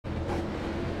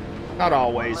Not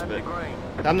always, but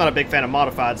I'm not a big fan of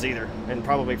modifieds either, and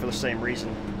probably for the same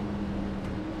reason.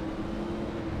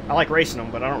 I like racing them,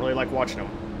 but I don't really like watching them.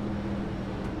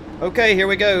 Okay, here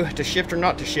we go. To shift or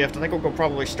not to shift. I think we'll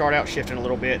probably start out shifting a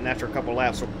little bit, and after a couple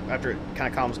laps, after it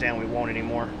kind of calms down, we won't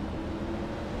anymore.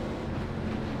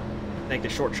 I think the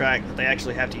short track that they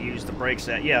actually have to use the brakes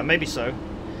at. Yeah, maybe so.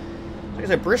 Like I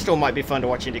said, Bristol might be fun to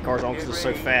watch Indy cars on because it's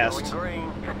so fast.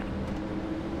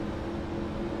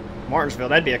 Martinsville,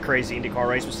 that'd be a crazy IndyCar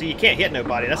race. But see, you can't hit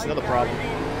nobody. That's another problem.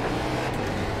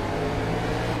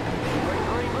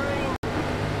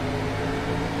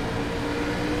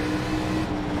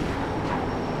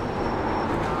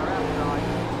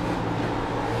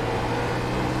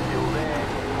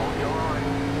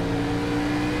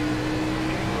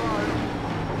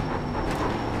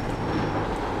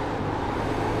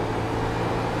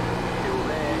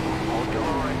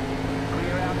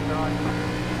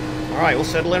 Alright, we'll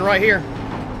settle in right here.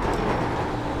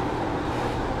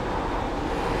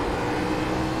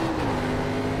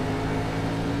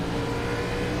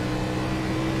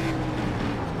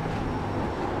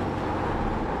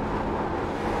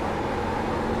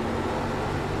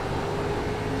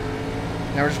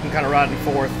 Now we're just kind of riding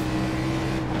forth.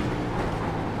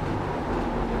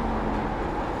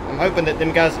 I'm hoping that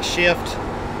them guys that shift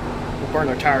will burn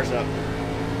their tires up.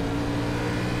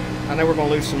 I know we're going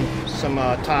to lose some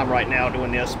time right now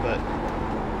doing this, but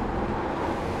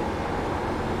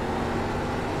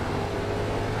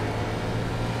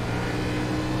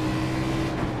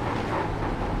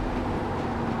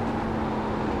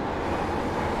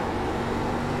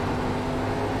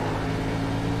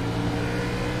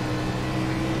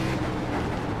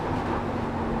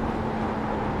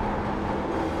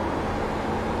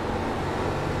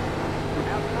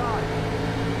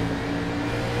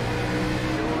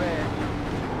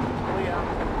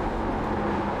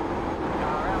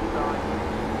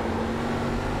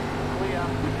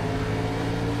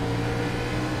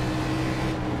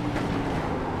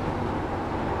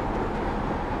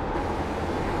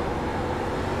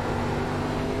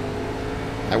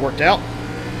that worked out.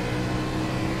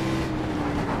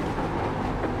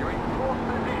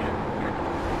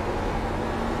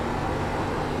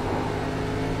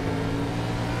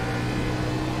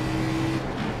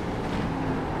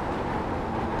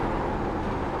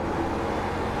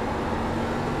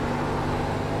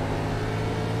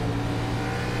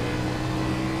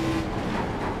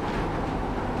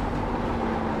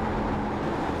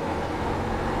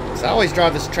 So I always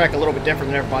drive this track a little bit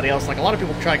different than everybody else. Like a lot of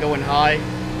people try going high.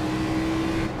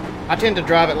 I tend to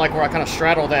drive it like where I kind of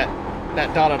straddle that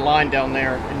dotted line down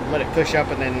there and let it push up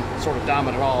and then sort of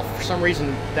diamond it off. For some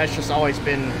reason, that's just always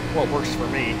been what works for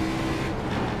me.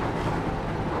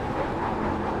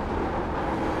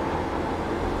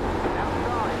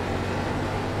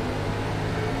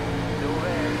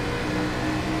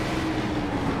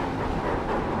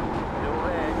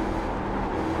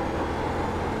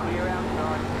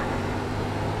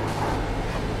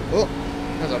 Oh,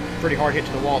 that was a pretty hard hit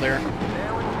to the wall there.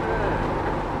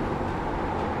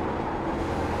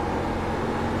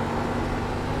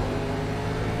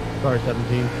 Sorry,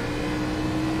 17.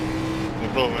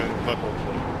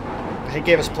 He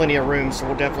gave us plenty of room, so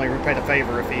we'll definitely repay the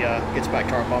favor if he gets back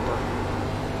to our bumper.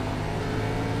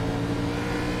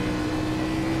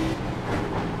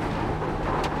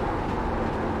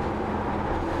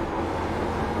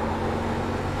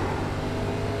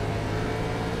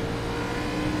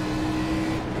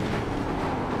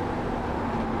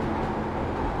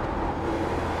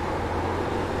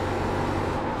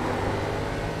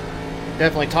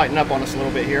 Definitely tighten up on us a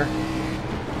little bit here.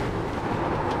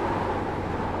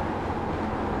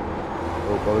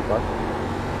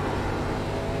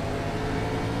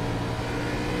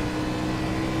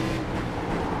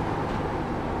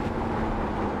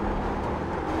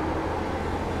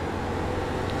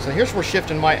 So here's where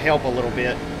shifting might help a little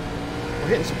bit. We're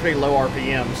hitting some pretty low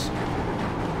RPMs.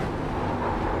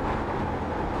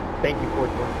 Thank you,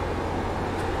 Ford.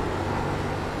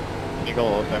 You go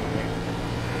all the time with me.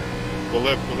 Go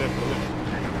left, go left, go left.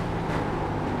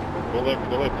 Go left,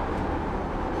 go left.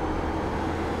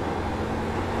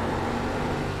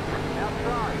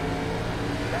 Outside.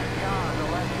 That car, the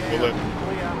left Go down. left.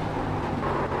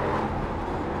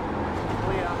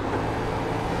 Clear.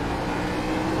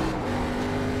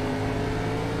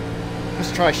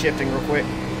 Let's try shifting real quick.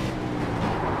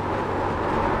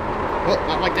 Oh,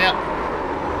 not like that.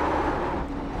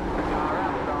 Car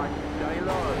outside. Stay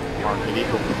low. Mark the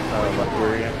equal, left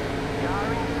rear end. Car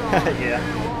inside. Yeah.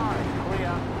 Wide.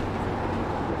 Clear.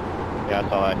 Yeah, I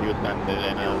saw that. He was sending it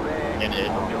in it.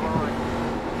 Hold your line.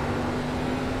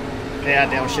 Yeah,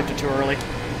 downshifted too early.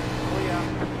 Clear.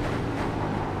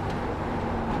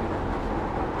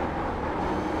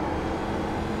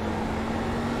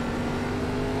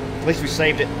 At least we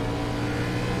saved it.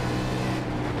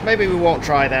 Maybe we won't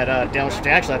try that downshifting.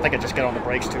 Actually, I think I just got on the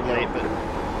brakes too late, but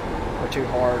or too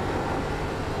hard.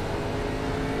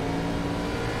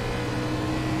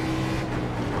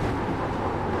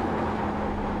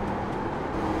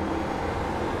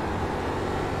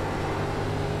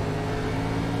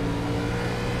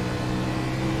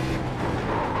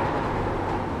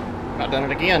 Not done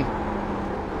it again.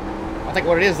 I think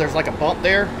what it is, there's like a bump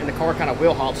there, and the car kind of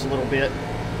wheel hops a little bit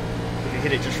if you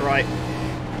hit it just right.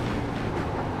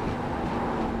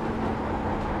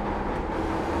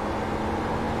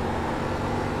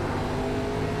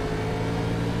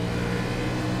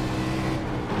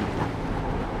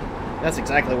 That's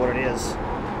exactly what it is.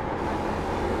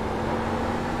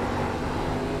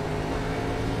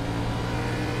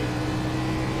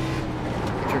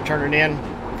 If you're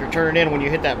turning in when you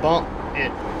hit that bump,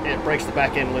 it breaks the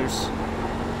back end loose.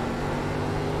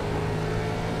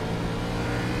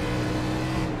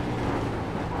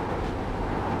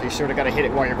 So you sort of got to hit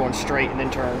it while you're going straight and then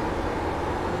turn.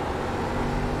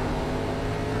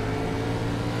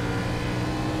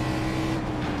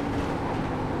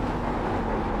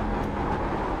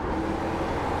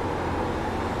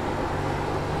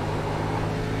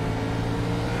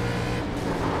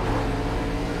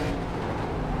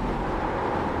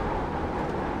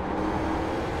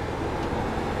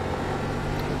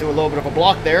 Do a little bit of a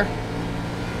block there.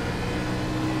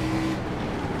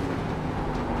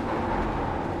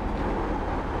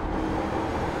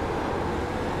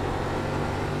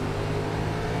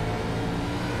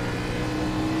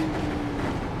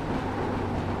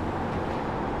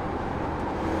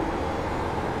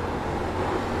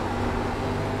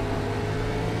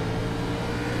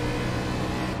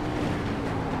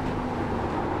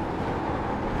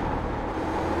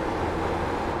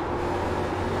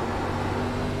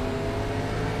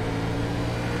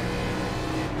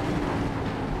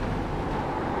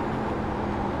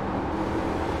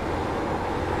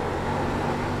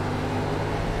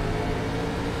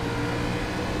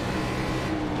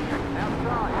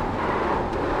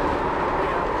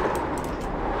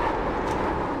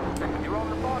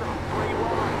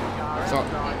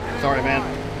 Sorry, man.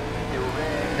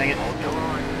 Dang it.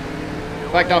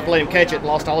 Backed off to let him catch it and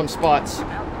lost all them spots.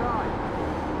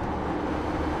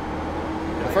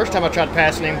 The first time I tried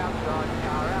passing him,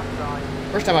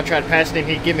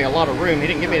 he'd give me a lot of room. He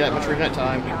didn't give me that much room that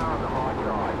time.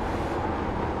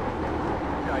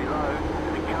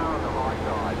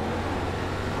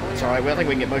 It's alright, well, I think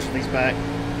we can get most of these back.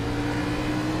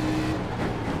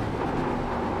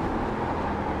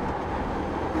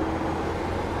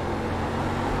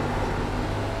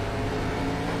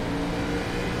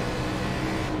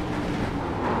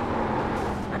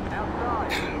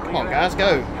 Come on, guys,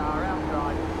 go.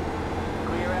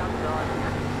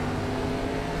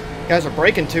 You guys are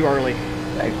braking too early.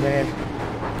 Thanks, man.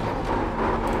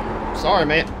 Sorry,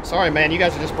 man. Sorry, man. You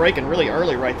guys are just braking really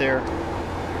early right there.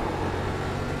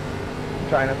 I'm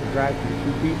trying not to drive through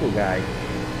two people, guys.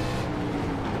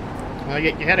 Well,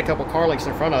 you had a couple car links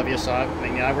in front of you, so I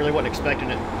mean, I really wasn't expecting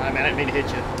it. I mean, I didn't mean to hit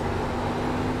you.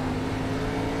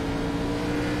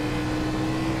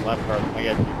 Left car. I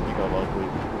got you go low, please.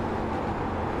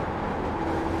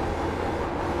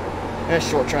 That's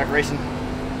short track racing.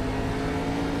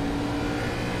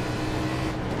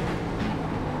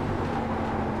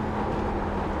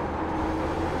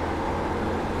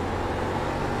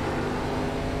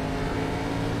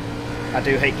 I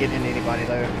do hate getting into anybody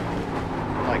though.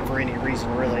 Like for any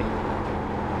reason really.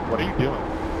 What are you doing?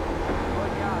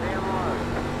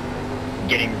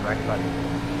 Getting wrecked, buddy.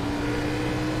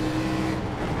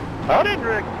 I didn't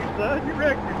wreck you, son. You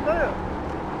wrecked yourself.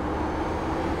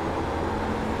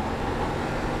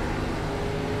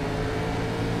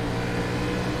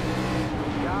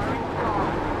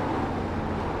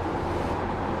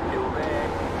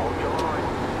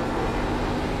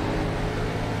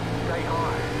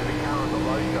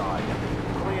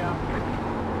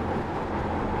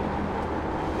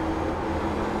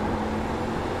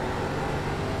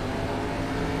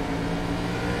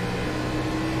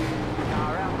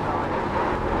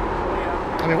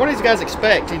 I mean, what do these guys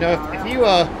expect? You know, if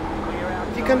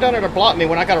you come down there to block me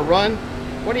when I got to run,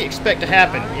 what do you expect to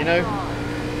happen? You know,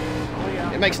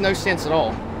 it makes no sense at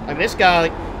all. I mean, this guy,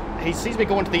 he sees me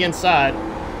going to the inside,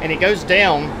 and he goes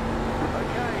down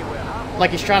like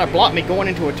he's trying to block me going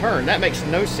into a turn. That makes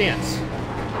no sense.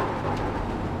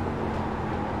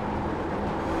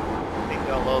 Take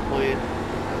down low, please.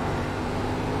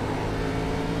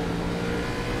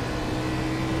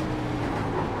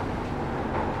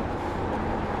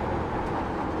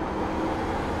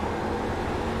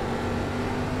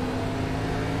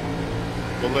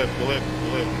 Go left, go left, go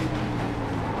left.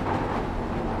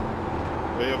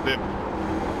 Way up there.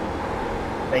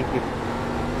 Thank you.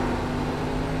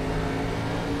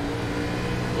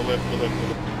 Go left, go left, go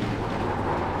left.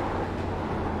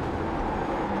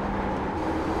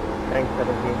 Thanks,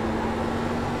 17.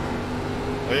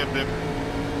 Way up there.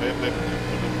 Way up there.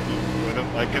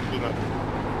 I can't do that.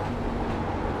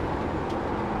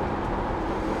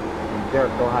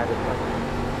 Derek, go hide this one.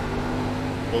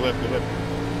 Go left, go left.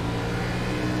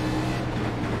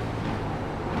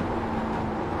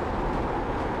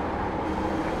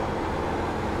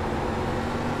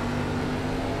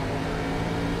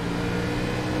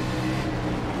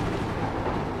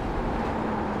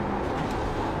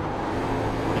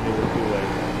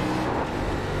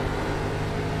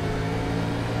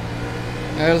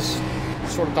 I was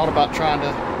sort of thought about trying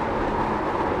to.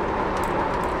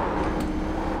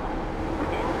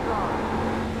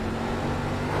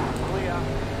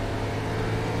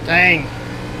 Dang.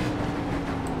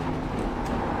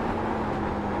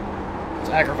 It's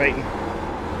aggravating.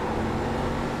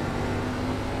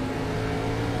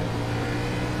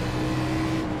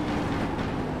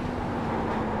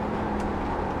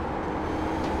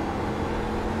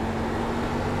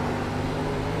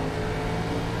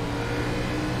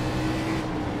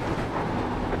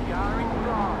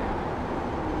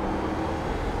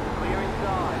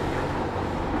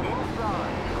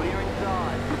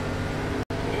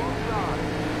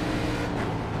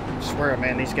 I swear,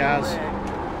 man, these guys.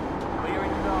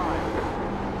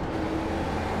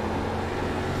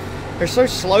 They're so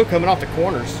slow coming off the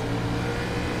corners.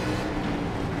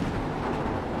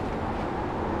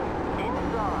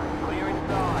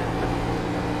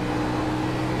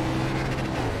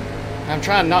 I'm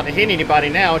trying not to hit anybody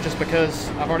now just because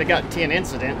I've already got 10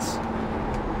 incidents.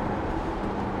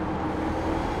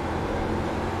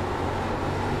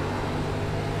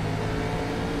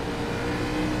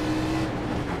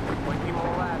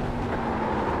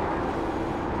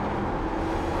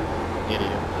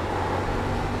 Idiot.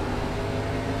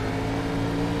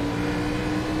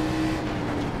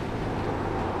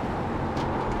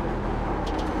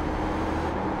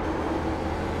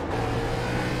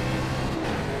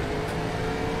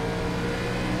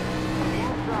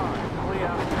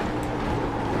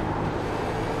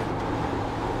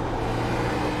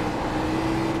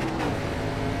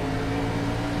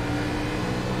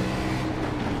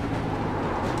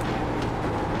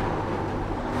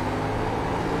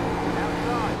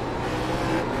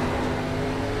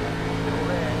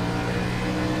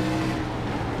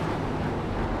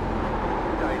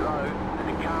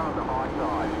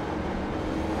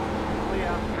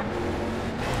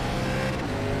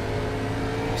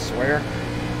 Swear.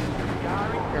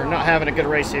 We're not having a good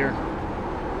race here.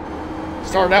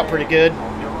 Started out pretty good.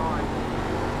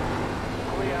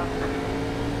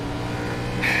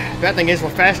 Bad thing is we're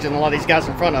faster than a lot of these guys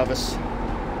in front of us.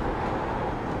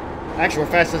 Actually,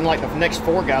 we're faster than like the next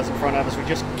 4 guys in front of us. We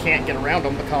just can't get around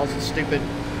them because it's stupid.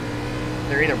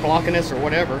 They're either blocking us or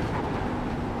whatever.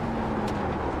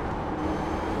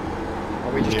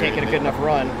 Or we just can't get a good enough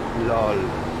run. Lol.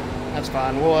 That's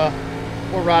fine. We'll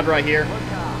ride right here.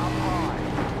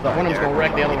 One of them's gonna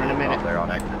wreck the other one in a minute. They're on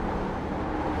exit.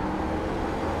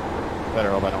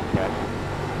 Better hope I don't crash.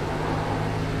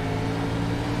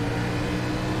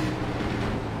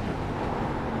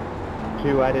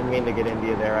 Two, I didn't mean to get into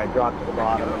you there. I dropped to the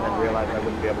bottom and then realized I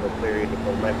wouldn't be able to clear you to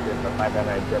go left in, but by then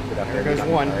I drifted up There there. goes I'm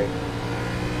one. sorry.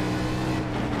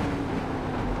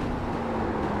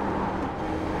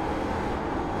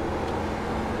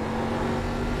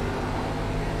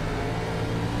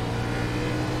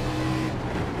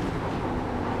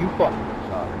 You fucking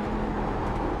suck.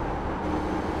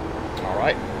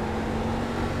 Alright.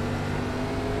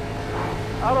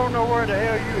 I don't know where the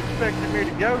hell you expected me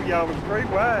to go. Y'all was pretty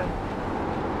wide.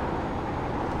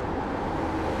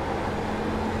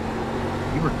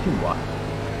 You were too wide.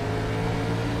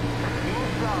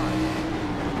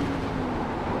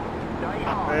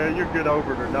 Yeah, you're good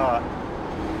over it or not.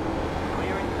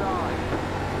 Clear inside.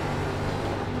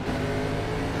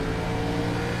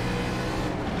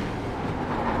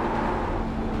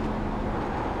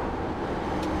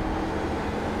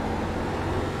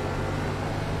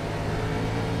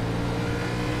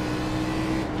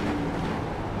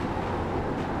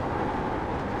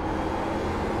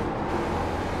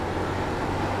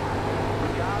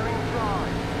 Car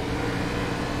inside.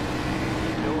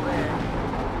 Still there.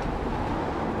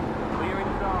 Clear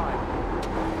inside.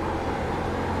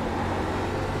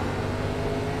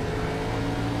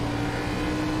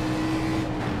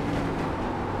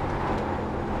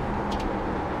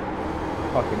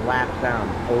 fucking laps down,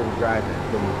 overdrive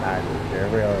it so many times. They're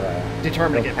real.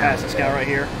 Determined to get past this guy right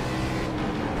here.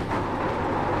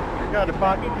 You got a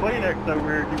pocket Kleenex over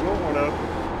here if you want one of them.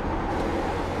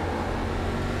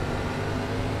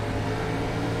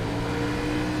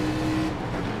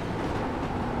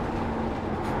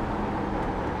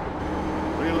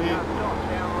 Really? Stop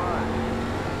down low.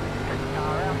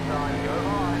 Car outside, go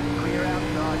high. Clear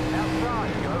outside,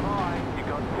 outside, go high. You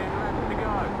got 10 laps to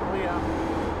go. Clear.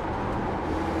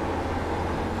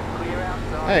 Clear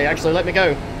outside. Hey, actually let me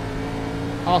go.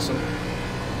 Awesome.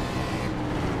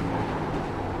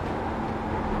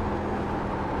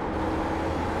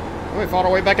 We fought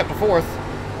our way back up to 4th.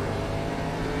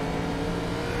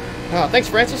 Thanks,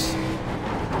 Francis. Get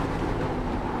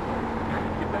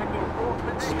back in fourth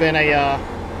This position.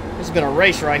 has been a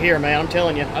race right here, man. I'm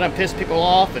telling you, I done pissed people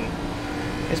off, and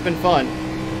it's been fun.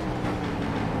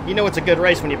 You know it's a good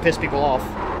race when you piss people off.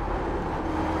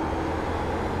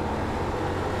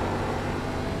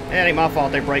 It ain't my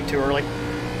fault they brake too early.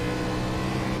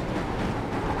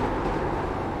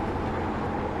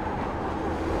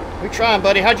 We trying,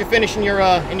 buddy. How'd you finish in your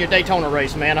Daytona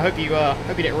race, man? I hope you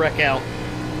didn't wreck out.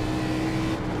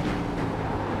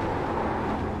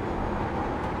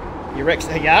 You wrecked?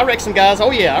 Yeah, I wrecked some guys. Oh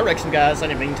yeah, I wrecked some guys. I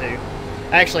didn't mean to.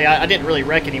 Actually, I didn't really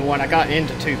wreck anyone. I got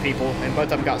into 2 people, and both of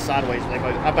them got sideways.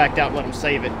 I backed out and let them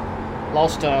save it.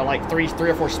 Lost like three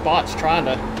or four spots trying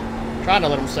to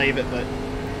let them save it, but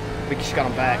we just got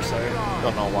them back. So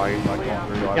Don't know why he's not going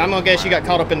through. yeah, I'm gonna guess you got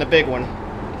caught up in the big one.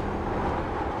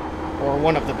 Or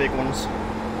one of the big ones.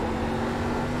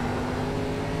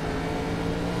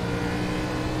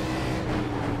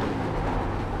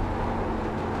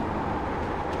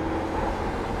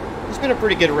 It's been a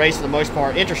pretty good race for the most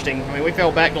part. Interesting. I mean, we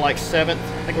fell back to like 7th.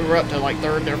 I think we were up to like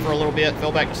 3rd there for a little bit.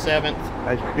 Fell back to 7th.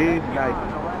 Nice speed,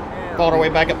 nice. Fought our way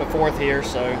back up to 4th here,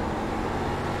 so.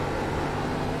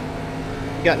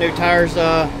 You got new tires,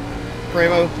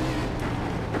 Prevo?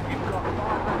 You've got 5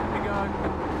 laps to go.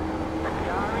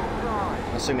 Car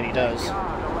inside. Assuming he does. Car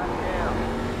a lap down.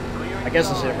 Clear I guess I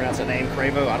inside. should pronounce that name,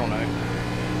 Prevo. I don't know.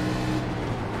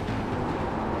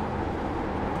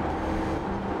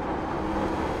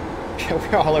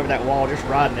 We're all over that wall, just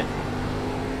riding it.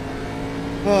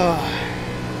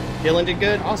 Dylan did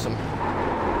good. Awesome.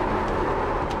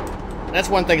 That's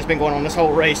one thing that's been going on this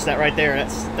whole race. That right there.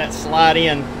 That's that slide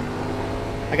in.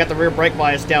 I got the rear brake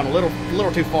bias down a little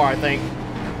too far, I think.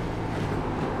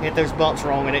 Hit those bumps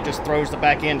wrong, and it just throws the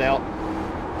back end out.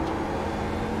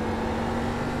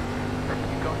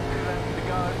 You've got 2 laps to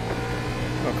go.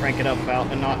 I'm gonna crank it up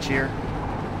about a notch here.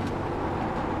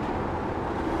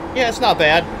 Yeah, it's not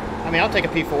bad. I mean, I'll take a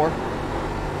P4.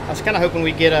 I was kind of hoping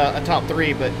we'd get a top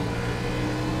 3, but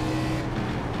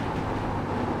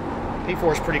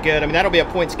P4 is pretty good. I mean, that'll be a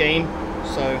points game,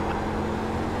 so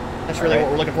that's really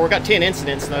what we're looking for. We got 10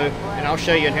 incidents though, and I'll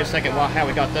show you in here a second how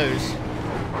we got those.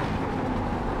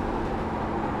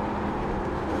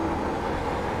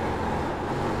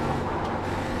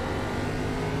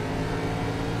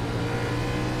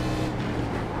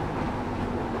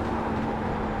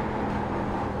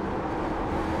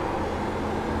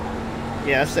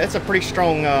 Yeah, that's a pretty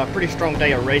strong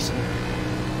day of racing.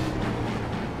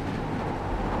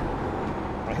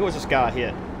 Who was this guy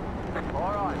hit?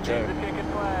 Alright, Joe. there's the ticket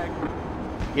flag.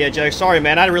 Yeah, Joe, sorry,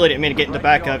 man. I really didn't mean to get in the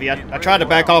back of you. I tried to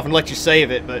back off and let you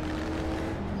save it, but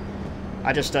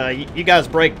I just, you guys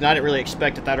braked, and I didn't really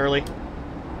expect it that early.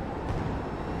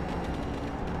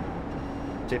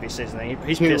 See if he says anything.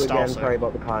 He's 2 pissed again, off. So. sorry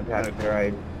about the contact there.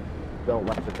 I don't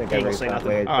like to think He I ain't gonna raced say that nothing.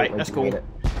 way. I All right, certainly that's didn't cool. mean it.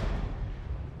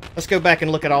 Let's go back and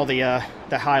look at all the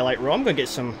highlight reel. I'm gonna get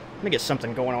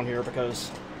something going on here because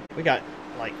we got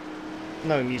like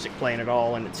no music playing at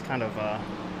all, and it's kind of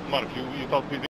Come on, if you talk to me.